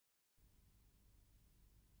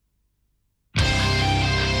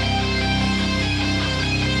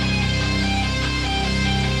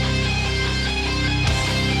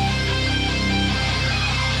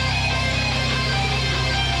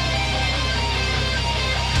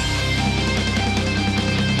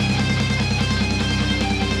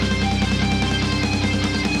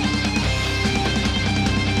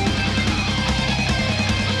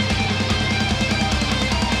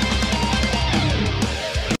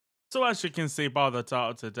So as you can see by the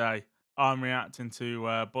title today, I'm reacting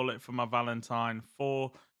to Bullet For My Valentine, 4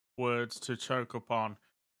 words to choke upon.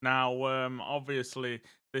 Now, obviously,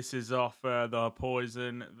 this is off the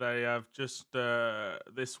Poison. They have just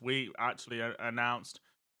this week actually announced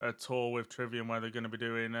a tour with Trivium where they're going to be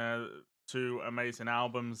doing 2 amazing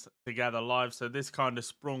albums together live. So this kind of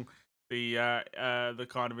sprung the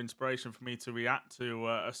kind of inspiration for me to react to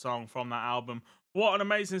a song from that album. What an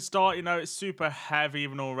amazing start, you know, it's super heavy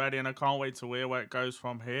even already, and I can't wait to hear where it goes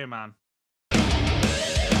from here, man.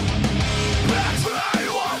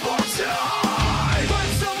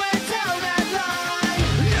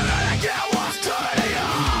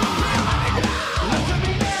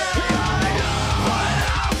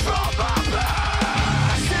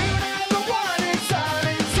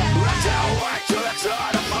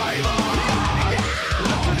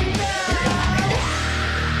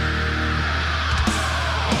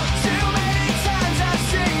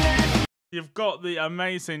 You've got the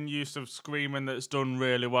amazing use of screaming that's done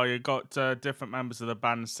really well. You've got different members of the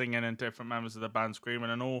band singing and different members of the band screaming,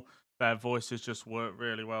 and all their voices just work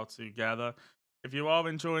really well together. If you are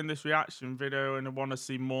enjoying this reaction video and want to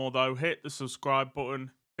see more though, hit the subscribe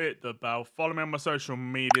button, hit the bell, follow me on my social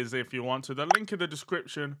medias if you want to. The link in the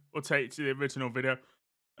description will take you to the original video.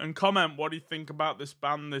 And comment what do you think about this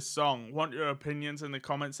band, this song. Want your opinions in the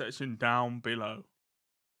comment section down below.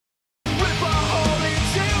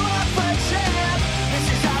 This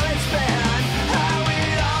is how it's been, how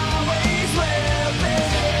it always will be.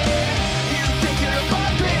 You think you're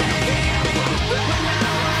above me, but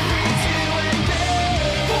now I need you and me.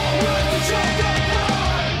 Forward to check the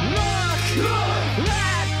Look at me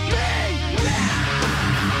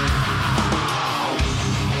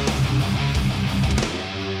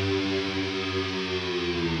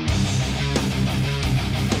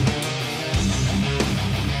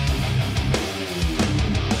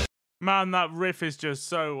Man, that riff is just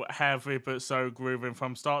so heavy but so grooving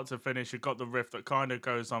from start to finish. You've got the riff that kind of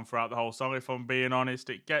goes on throughout the whole song. If I'm being honest,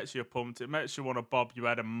 it gets you pumped. It makes you want to bob your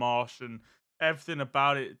head and march, and everything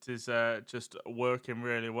about it is just working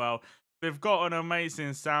really well. They've got an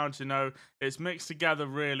amazing sound, you know. It's mixed together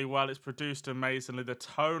really well. It's produced amazingly. The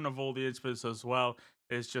tone of all the instruments as well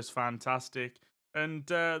is just fantastic. And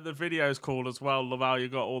the video is cool as well. Love how you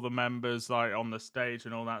got all the members like on the stage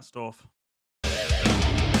and all that stuff.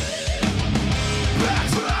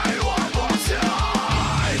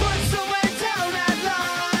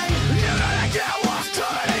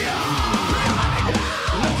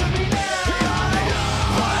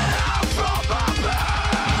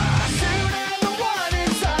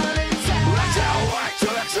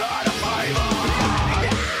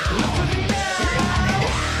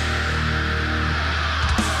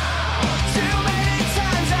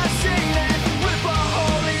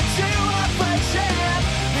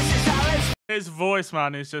 His voice,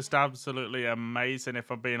 man, is just absolutely amazing,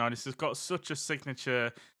 if I'm being honest. He's got such a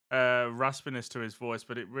signature raspiness to his voice,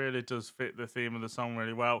 but it really does fit the theme of the song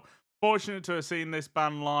really well. Fortunate to have seen this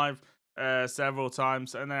band live several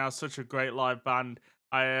times, and they are such a great live band.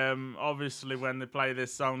 Obviously, when they play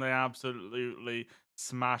this song, they absolutely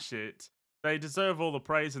smash it. They deserve all the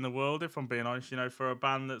praise in the world, if I'm being honest, you know, for a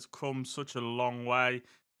band that's come such a long way,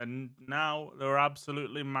 and now they're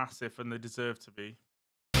absolutely massive, and they deserve to be.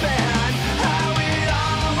 how it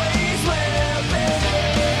always will be.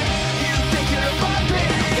 You think you're above me,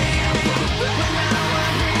 but now I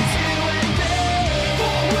need you and me.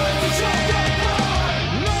 Forward to check the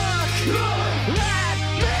Look at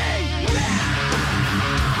me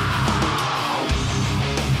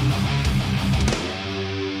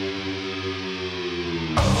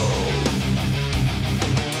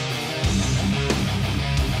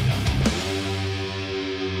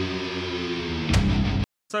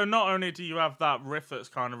So not only do you have that riff that's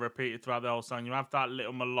kind of repeated throughout the whole song, you have that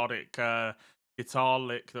little melodic guitar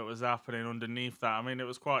lick that was happening underneath that. I mean, it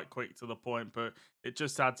was quite quick to the point, but it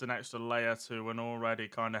just adds an extra layer to an already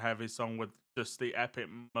kind of heavy song with just the epic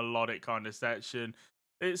melodic kind of section.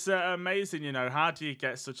 It's amazing, you know, how do you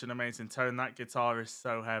get such an amazing tone? That guitar is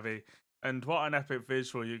so heavy. And what an epic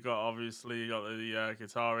visual you got. Obviously, you got the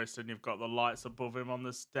guitarist and you've got the lights above him on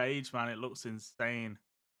the stage, man. It looks insane.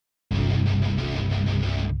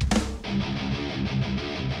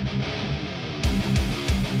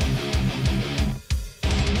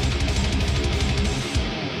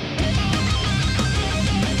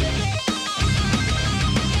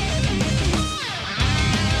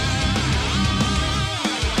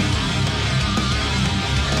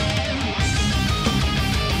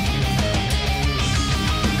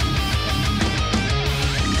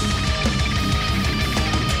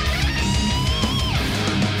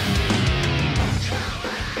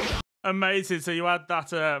 Amazing. So you had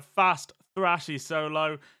that fast, thrashy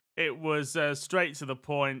solo. It was straight to the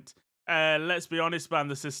point. Let's be honest, man.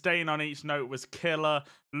 The sustain on each note was killer.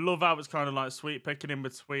 Love how it's kind of like sweet picking in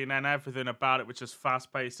between, and everything about it was just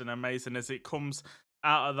fast paced and amazing as it comes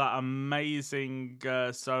out of that amazing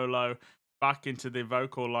solo back into the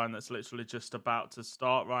vocal line that's literally just about to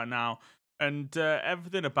start right now. And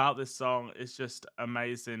everything about this song is just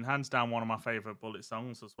amazing. Hands down, one of my favorite Bullet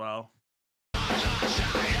songs as well.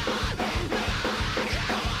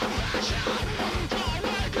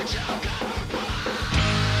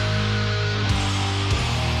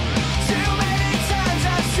 Too many times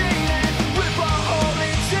I've seen it rip a hole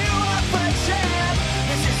into a friendship.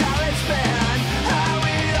 This is how it's been, how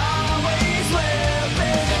it always will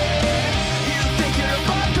be. You think you're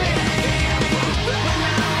above me, but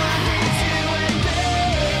now I need you and me.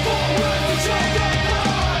 Forward to check the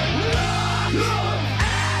look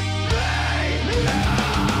at me.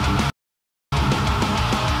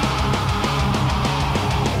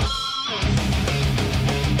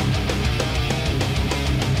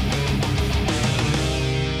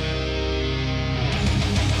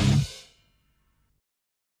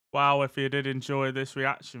 Wow, if you did enjoy this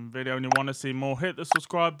reaction video and you want to see more, hit the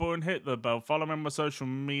subscribe button, hit the bell, follow me on my social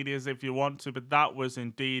medias if you want to. But that was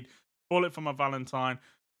indeed Bullet for My Valentine,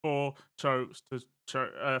 four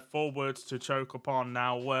words to choke upon.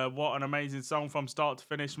 Now, what an amazing song from start to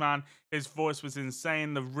finish, man. His voice was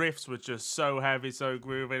insane. The riffs were just so heavy, so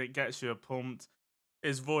groovy. It gets you pumped.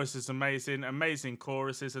 His voice is amazing, amazing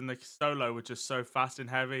choruses, and the solo was just so fast and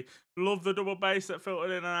heavy. Love the double bass that filtered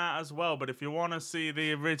in and out as well. But if you want to see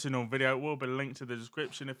the original video, it will be linked to the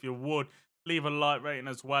description. If you would, leave a like rating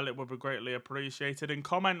as well. It would be greatly appreciated. And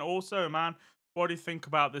comment also, man, what do you think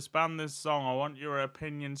about this band, this song? I want your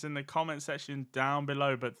opinions in the comment section down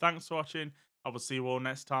below. But thanks for watching. I will see you all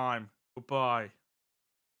next time. Goodbye.